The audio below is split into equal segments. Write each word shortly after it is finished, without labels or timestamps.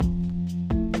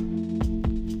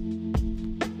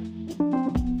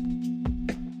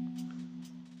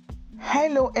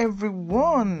Hello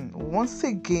everyone, once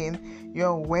again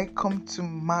you're welcome to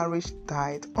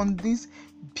Marriagediet on this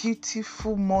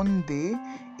beautiful Monday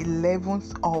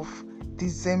 11th of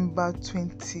December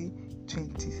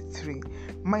 2023.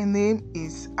 My name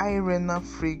is Irena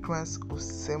Fragrance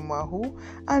Osemahu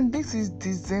and this is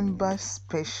December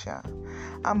special.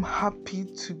 I'm happy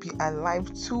to be alive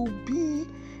to be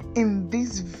in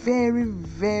this very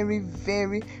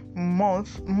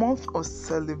month of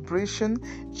celebration,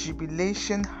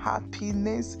 jubilation,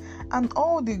 happiness, and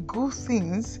all the good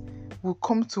things will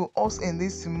come to us in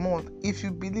this month. If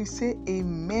you believe, say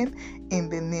amen in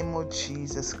the name of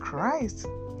Jesus Christ.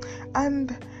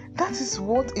 And that is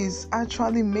what is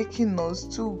actually making us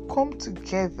to come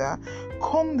together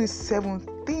come the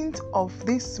 17th of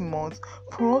this month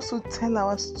for us to tell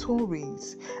our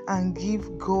stories and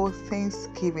give God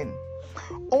thanksgiving.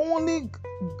 Only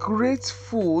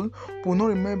grateful will not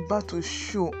remember to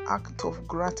show act of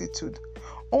gratitude.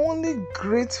 Only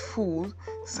grateful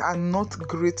are not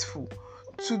grateful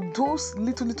to those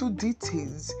little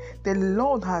details the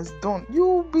Lord has done.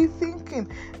 You'll be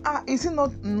thinking, is it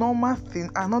not normal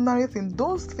thing, an ordinary thing?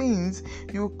 Those things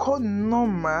you call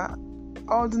normal,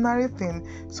 ordinary thing,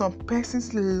 some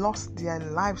persons lost their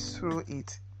lives through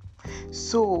it.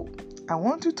 So I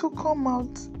want you to come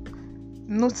out,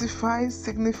 notify,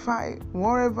 signify,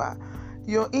 whatever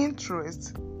your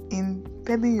interest in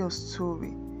telling your story.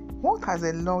 What has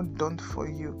the Lord done for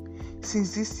you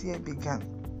since this year began?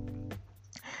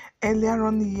 Earlier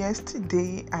on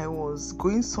yesterday, I was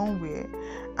going somewhere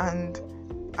and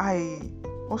I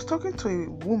was talking to a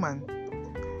woman,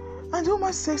 and the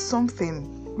woman said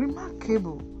something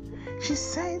remarkable. She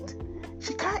said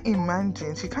she can't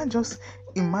just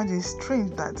imagine. It's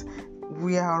strange that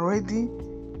we are already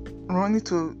running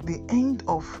to the end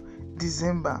of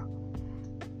December,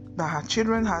 that her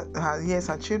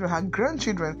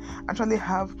grandchildren actually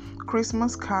have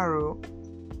Christmas carol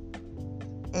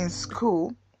in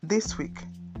school this week.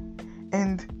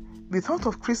 And the thought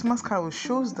of Christmas carol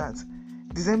shows that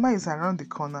December is around the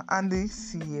corner, and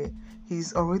this year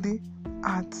he's already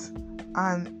at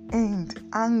an end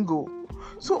angle.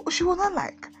 So she was not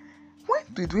like, when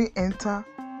did we enter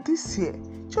this year?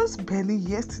 Just barely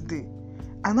yesterday.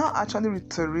 And I actually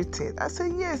reiterated. I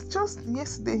said, yes, just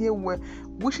yesterday here we're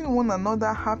wishing one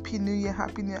another happy new year.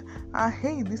 And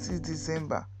hey, this is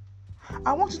December.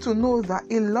 I want you to know that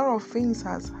a lot of things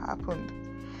has happened.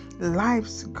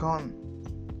 Life's gone.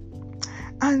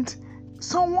 And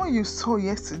someone you saw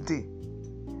yesterday,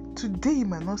 today you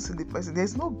might not see the person.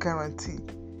 There's no guarantee.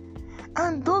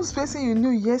 And those persons you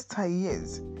knew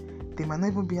yesteryears, they might not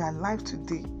even be alive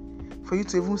today for you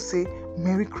to even say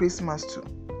Merry Christmas to.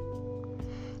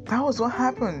 That was what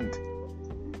happened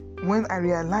when I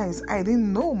realized I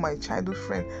didn't know my childhood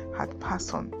friend had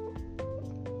passed on.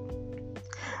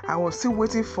 I was still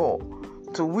waiting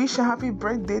to wish a happy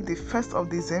birthday the 1st of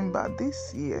December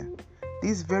this year,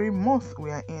 this very month we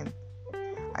are in.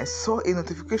 I saw a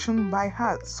notification by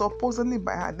her, supposedly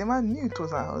by her. I never knew it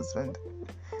was her husband.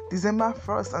 December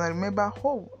 1st, and I remember,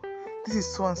 this is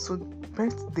so and so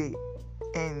birthday.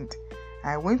 And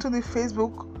I went to the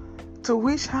Facebook to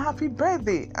wish her happy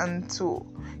birthday and to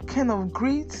kind of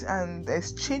greet and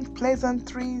exchange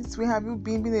pleasantries. Where have you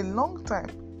been? Been a long time.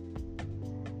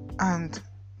 And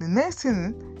the next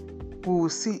thing we will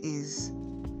see is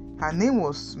her name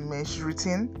was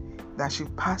written that she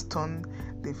passed on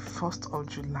the 1st of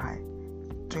July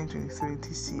 2023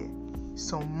 this year,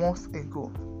 some months ago.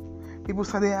 People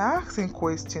started asking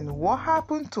questions, what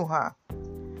happened to her?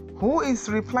 Who is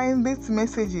replying these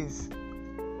messages?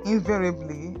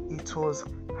 Invariably, it was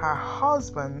her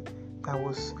husband that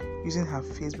was using her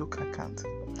Facebook account.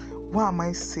 Why am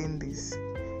I saying this?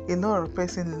 A lot of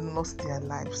persons lost their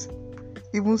lives.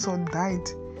 Even some died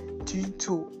due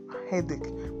to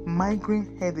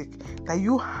migraine headache that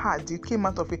you had. You came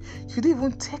out of it. You didn't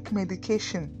even take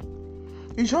medication.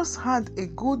 You just had a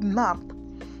good nap.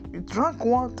 You drank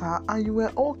water and you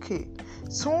were okay.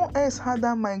 Someone else had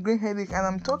that migraine headache, and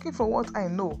I'm talking for what I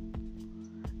know,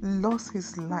 lost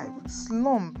his life,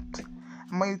 slumped.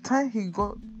 By the time he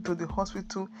got to the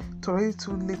hospital, it's already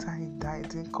too late and he died,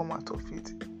 didn't come out of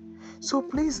it. So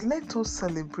please, let us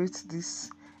celebrate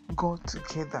this God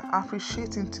together,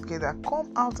 appreciate Him together,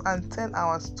 come out and tell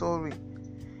our story.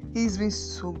 He's been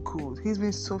so good, He's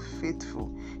been so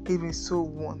faithful, He's been so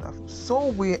wonderful. So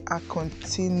we are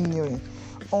continuing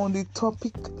on the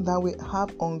topic that we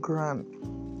have on ground,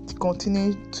 to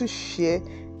continue to share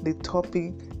the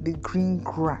topic, the green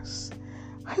grass.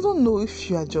 I don't know if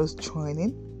you are just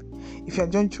joining. If you are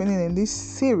just joining in this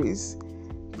series,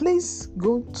 please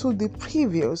go to the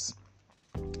previous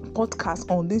podcast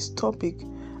on this topic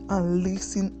and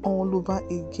listen all over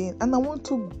again. And I want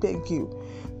to beg you,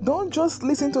 don't just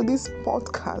listen to this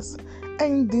podcast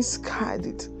and discard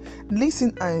it.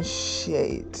 Listen and share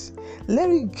it. Let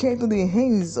it get to the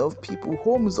hands of people,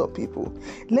 homes of people.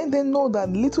 Let them know that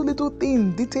little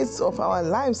things, details of our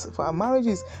lives, of our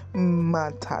marriages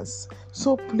matters.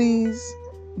 So please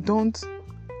don't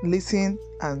listen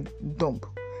and dump.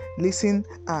 Listen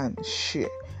and share.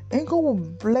 And God will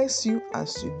bless you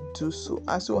as you do so,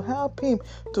 as you help Him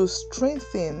to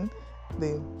strengthen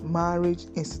the marriage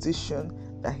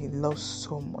institution that He loves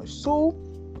so much. So.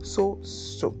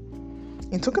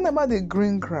 In talking about the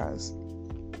green grass,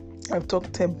 I've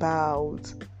talked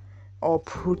about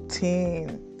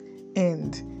uprooting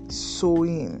and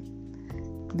sowing.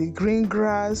 The green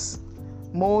grass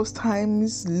most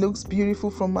times looks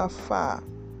beautiful from afar.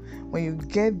 When you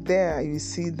get there, you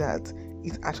see that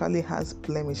it actually has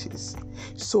blemishes.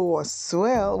 So as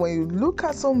well, when you look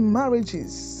at some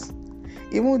marriages,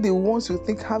 even the ones you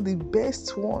think have the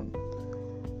best one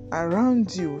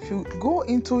around you, if you go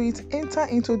into it, enter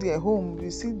into their home,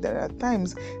 you see there are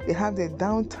times they have their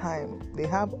downtime, they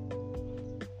have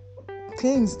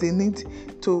things they need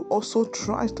to also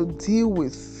try to deal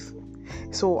with.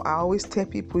 So I always tell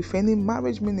people, if any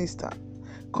marriage minister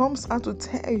comes out to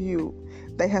tell you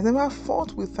that he has never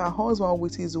fought with her husband or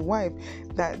with his wife,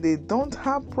 that they don't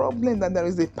have problem, that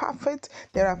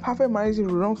there are perfect marriages,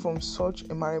 run from such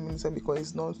a marriage minister, because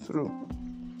it's not true.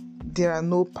 There are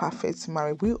no perfect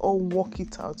marriage. We all work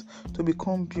it out to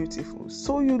become beautiful.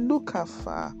 So you look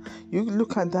afar, you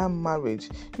look at that marriage,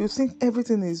 you think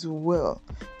everything is well.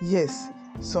 Yes,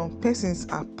 some persons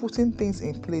are putting things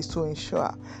in place to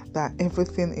ensure that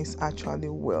everything is actually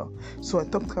well. So I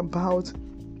talked about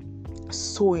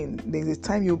sowing. There's a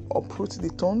time you uproot the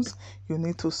thorns, you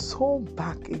need to sow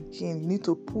back again. You need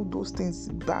to put those things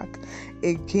back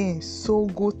again. Sow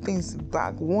good things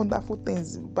back, wonderful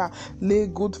things back. Lay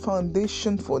good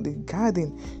foundation for the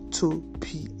garden to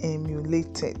be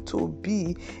emulated, to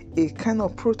be a kind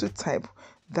of prototype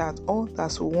that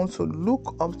others will want to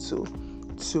look up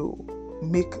to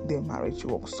make the marriage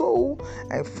work. So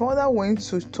I further went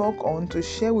to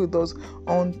share with us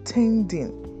on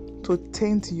to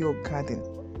tend your garden.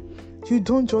 You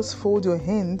don't just fold your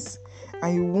hands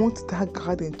and you want that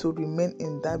garden to remain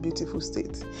in that beautiful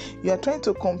state. You are trying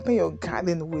to compare your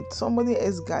garden with somebody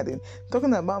else's garden.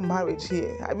 Talking about marriage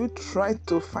here, have you tried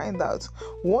to find out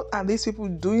what are these people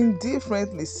doing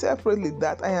differently, separately,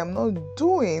 that I am not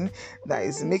doing, that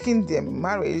is making their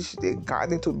marriage, their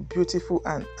garden, to be beautiful,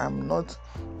 and I'm not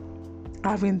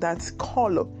having that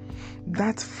color,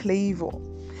 that flavor?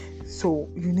 So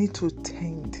you need to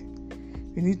tend.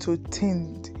 You need to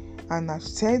tend. And I've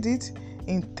said it,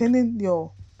 in tending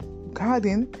your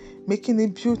garden, making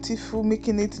it beautiful,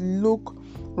 making it look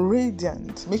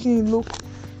radiant, making it look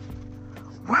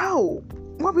wow.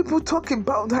 What people talk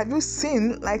about, have you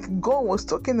seen, like God was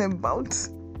talking about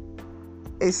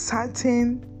a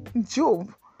certain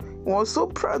Job? He was so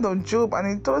proud of Job,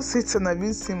 and he told Satan, have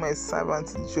you seen my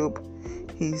servant Job?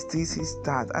 He's this, he's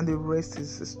that, and the rest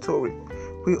is the story.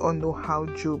 We all know how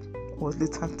Job was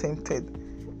later tempted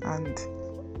and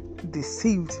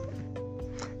deceived.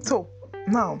 So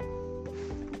now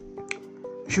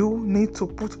you need to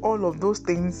put all of those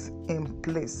things in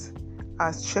place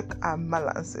as check and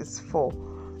balances for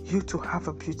you to have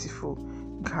a beautiful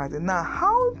garden. Now,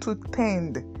 how to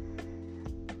tend?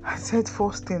 I said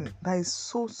first thing that is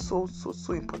so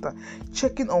important,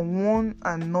 checking on one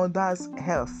another's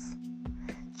health.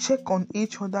 Check on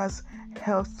each other's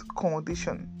health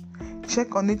condition.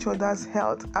 Check on each other's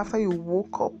health after you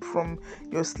woke up from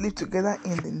your sleep together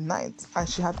in the night and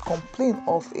she had complained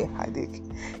of a headache.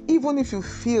 Even if you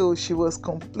feel she was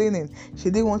complaining, she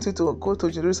didn't want you to go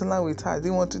to Jerusalem with her,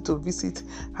 didn't want you to visit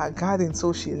her garden,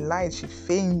 so she lied, she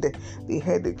feigned the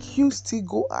headache. You still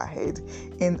go ahead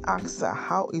and ask her,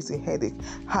 how is the headache?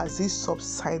 Has it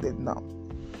subsided now?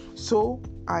 So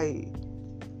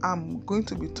I'm going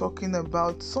to be talking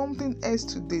about something else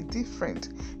today, different,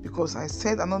 because I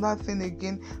said another thing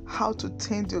again, how to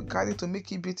tend your garden to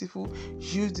make it beautiful.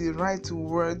 Use the right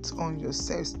words on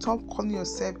yourself. Stop calling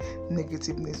yourself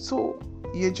negatively. So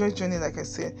your journey, like I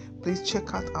said, please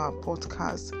check out our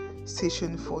podcast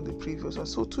station for the previous one.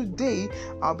 So today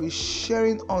I'll be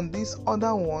sharing on this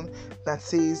other one that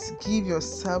says, give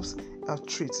yourselves a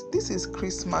treat. This is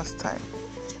Christmas time.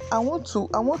 I want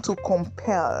to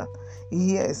compel,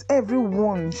 yes,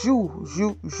 everyone, you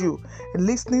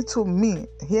listening to me,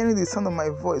 hearing the sound of my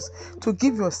voice, to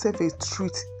give yourself a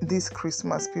treat this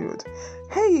Christmas period.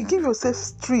 Hey, give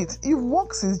yourself treat. You've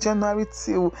worked since January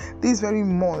till this very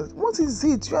month. What is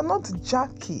it? You are not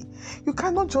Jackie. You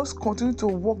cannot just continue to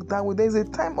walk that way. There is a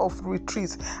time of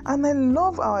retreat. And I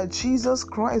love our Jesus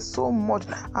Christ so much,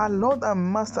 our Lord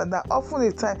and Master, that often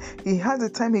the time he has a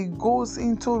time he goes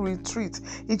into retreat.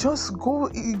 He just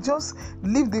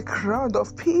leave the crowd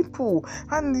of people.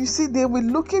 And you see, they were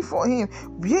looking for him.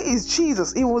 Where is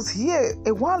Jesus? He was here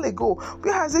a while ago.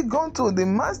 Where has he gone to? The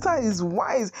Master is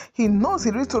wise. He knows he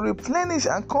needs to replenish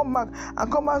and come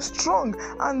back strong.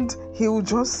 And he will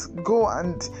just go,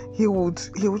 and he would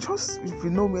just, if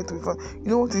you know where to find, you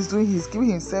know what he's doing? He's giving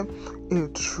himself a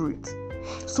treat.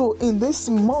 So in this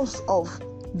month of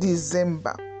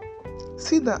December,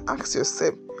 sit down, ask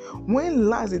yourself, when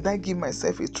last did I give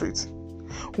myself a treat?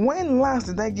 When last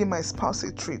did I give my spouse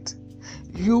a treat?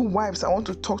 You wives, I want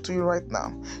to talk to you right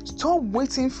now. Stop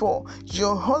waiting for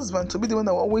your husband to be the one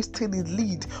that will always take the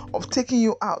lead of taking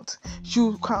you out.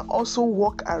 You can also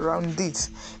walk around it.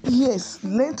 Yes,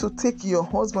 learn to take your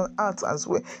husband out as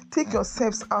well. Take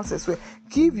yourselves out as well.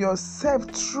 Give yourself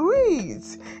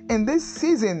treats in this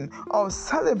season of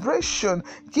celebration.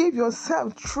 Give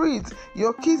yourself treats.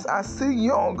 Your kids are still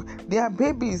young. They are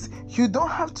babies. You don't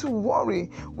have to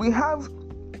worry. We have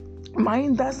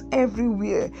minders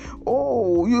everywhere.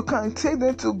 Oh, you can take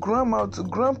them to grandma, to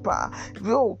grandpa.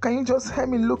 Oh, can you just help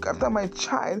me look after my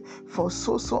child for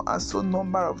so and so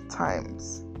number of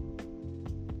times?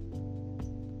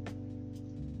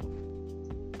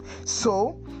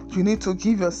 So you need to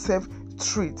give yourself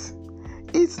treats.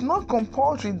 It's not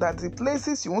compulsory that the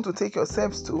places you want to take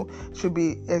yourselves to should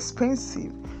be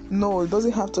expensive. No, it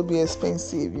doesn't have to be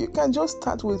expensive. You can just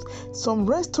start with some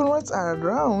restaurants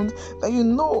around that you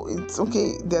know it's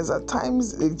okay. There's at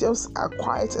times they just are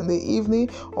quiet in the evening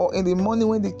or in the morning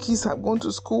when the kids have gone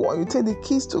to school, or you take the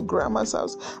kids to grandma's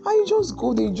house and you just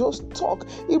go there, you just talk.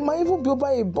 It might even be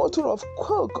by a bottle of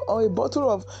Coke or a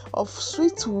bottle of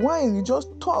sweet wine. You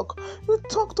just talk. You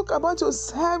talk about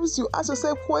yourselves. You ask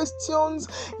yourself questions.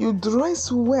 You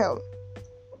dress well.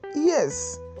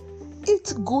 Yes.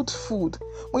 Eat good food.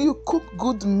 When you cook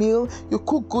good meal, you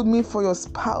cook good meal for your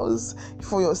spouse,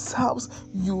 for yourselves,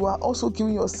 you are also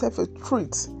giving yourself a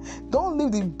treat. Don't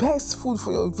leave the best food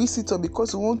for your visitor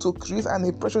because you want to create an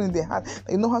impression in their heart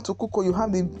that you know how to cook or you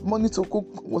have the money to cook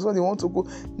what they want to cook.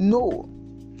 No.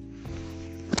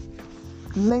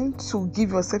 Learn to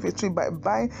give yourself a treat by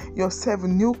buying yourself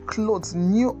new clothes,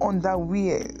 new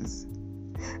underwears.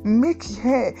 Make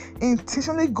hair.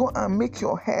 Intentionally go and make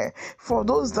your hair. For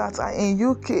those that are in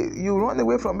UK, you run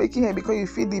away from making hair because you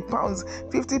feel the pounds,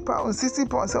 50 pounds, 60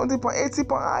 pounds, 70 pounds, 80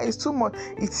 pounds. It's too much.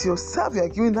 It's yourself you are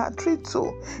giving that treat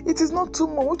to. It is not too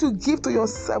much. What you give to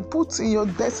yourself, put in your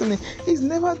destiny, is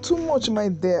never too much, my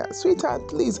dear. Sweetheart,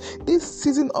 please, this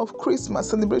season of Christmas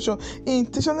celebration,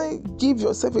 intentionally give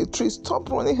yourself a treat. Stop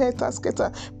running hair tasker,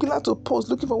 pillar to post,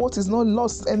 looking for what is not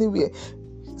lost anywhere.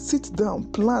 Sit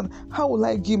down, plan. How will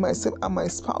I give myself and my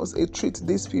spouse a treat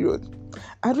this period?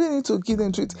 I really need to give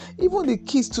them treats. Even the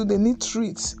kids too, they need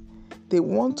treats. They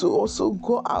want to also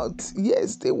go out.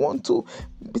 Yes, they just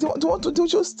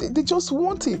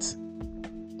want it.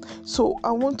 So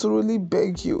I want to really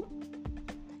beg you.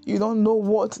 You don't know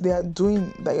what they are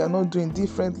doing that you are not doing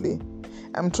differently.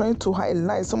 I'm trying to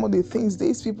highlight some of the things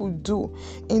these people do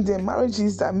in their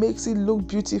marriages that makes it look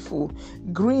beautiful.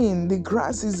 Green, the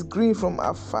grass is green from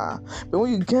afar, but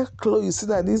when you get close, you see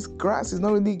that this grass is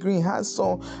not really green. It has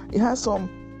some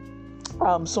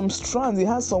strands, it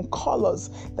has some colors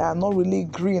that are not really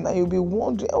green, and you'll be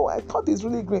wondering, oh, I thought it's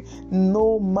really green.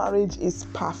 No marriage is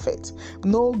perfect.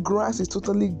 No grass is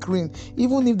totally green.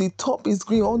 Even if the top is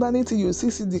green, underneath it you see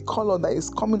the color that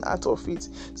is coming out of it.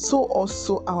 So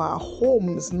also our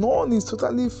homes, none is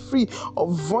totally free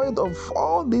or void of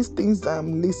all these things that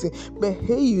I'm listing. But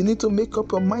hey, you need to make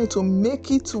up your mind to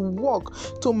make it work,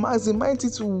 to maximize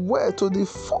it well to the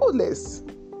fullest.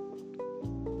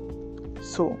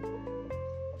 So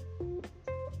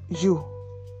you,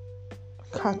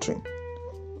 Catherine,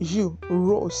 you,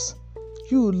 Rose,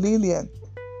 you, Lillian,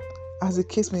 as the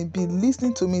case may be,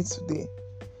 listening to me today,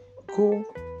 go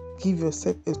give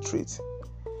yourself a treat.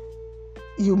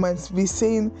 You might be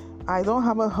saying, I don't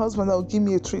have a husband that will give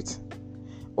me a treat.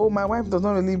 Oh, my wife does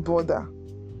not really bother.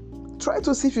 Try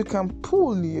to see if you can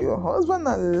pull your husband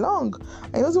along.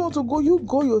 And he doesn't want to go,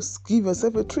 give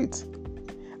yourself a treat.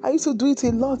 I used to do it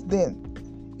a lot then.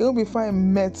 Even before I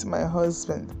met my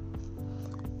husband.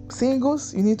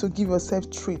 Singles, you need to give yourself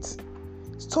treats.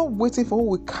 Stop waiting for who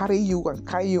will carry you and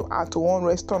carry you out to one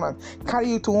restaurant,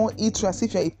 carry you to one eatery as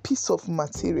if you're a piece of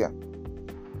material.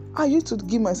 I used to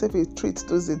give myself a treat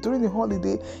those days. During the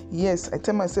holiday, yes, I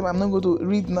tell myself I'm not going to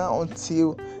read now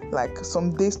until like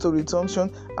some days to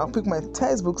resumption. I'll pick my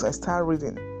textbooks and start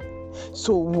reading.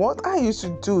 So what I used to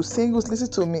do, singles, listen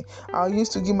to me, I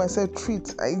used to give myself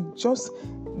treats. I just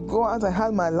go out, I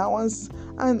had my allowance,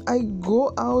 and I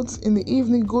go out in the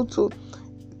evening, go to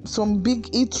some big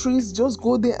eateries, just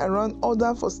go there around,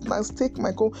 order for snacks, take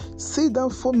my coat, sit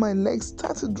down, fold my legs,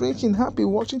 start drinking, happy,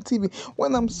 watching TV.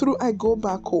 When I'm through, I go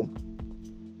back home.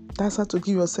 That's how to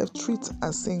give yourself treats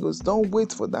as singles. Don't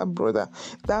wait for that brother,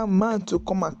 that man to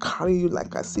come and carry you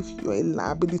like as if you're a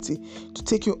liability, to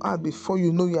take you out before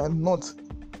you know you are not.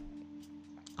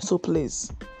 So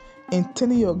please, in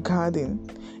tending your garden,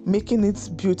 making it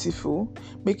beautiful,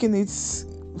 making it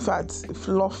fat,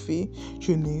 fluffy,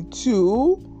 you need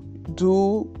to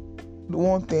do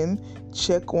one thing: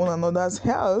 check one another's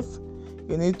health.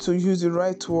 You need to use the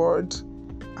right word,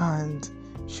 and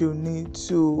you need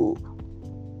to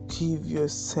give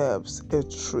yourselves a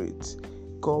treat.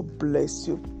 God bless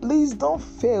you. Please don't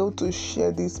fail to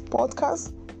share this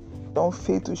podcast. Don't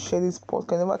fail to share this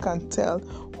podcast. You never can tell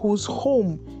whose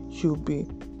home you'll be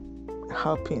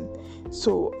helping.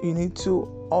 So you need to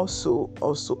also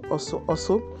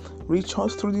reach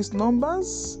us through these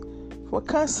numbers for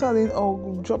counseling or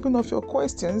dropping off your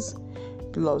questions.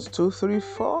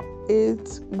 +234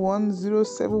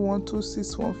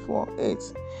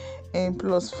 8107126148 and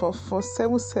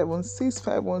 +4477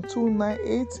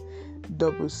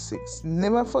 6512986.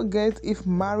 Never forget, if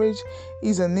marriage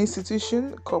is an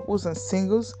institution, couples and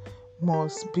singles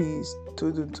must be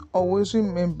students. Always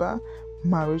remember,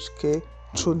 marriage care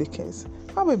truly cares.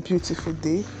 Have a beautiful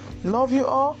day. Love you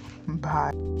all.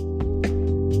 Bye.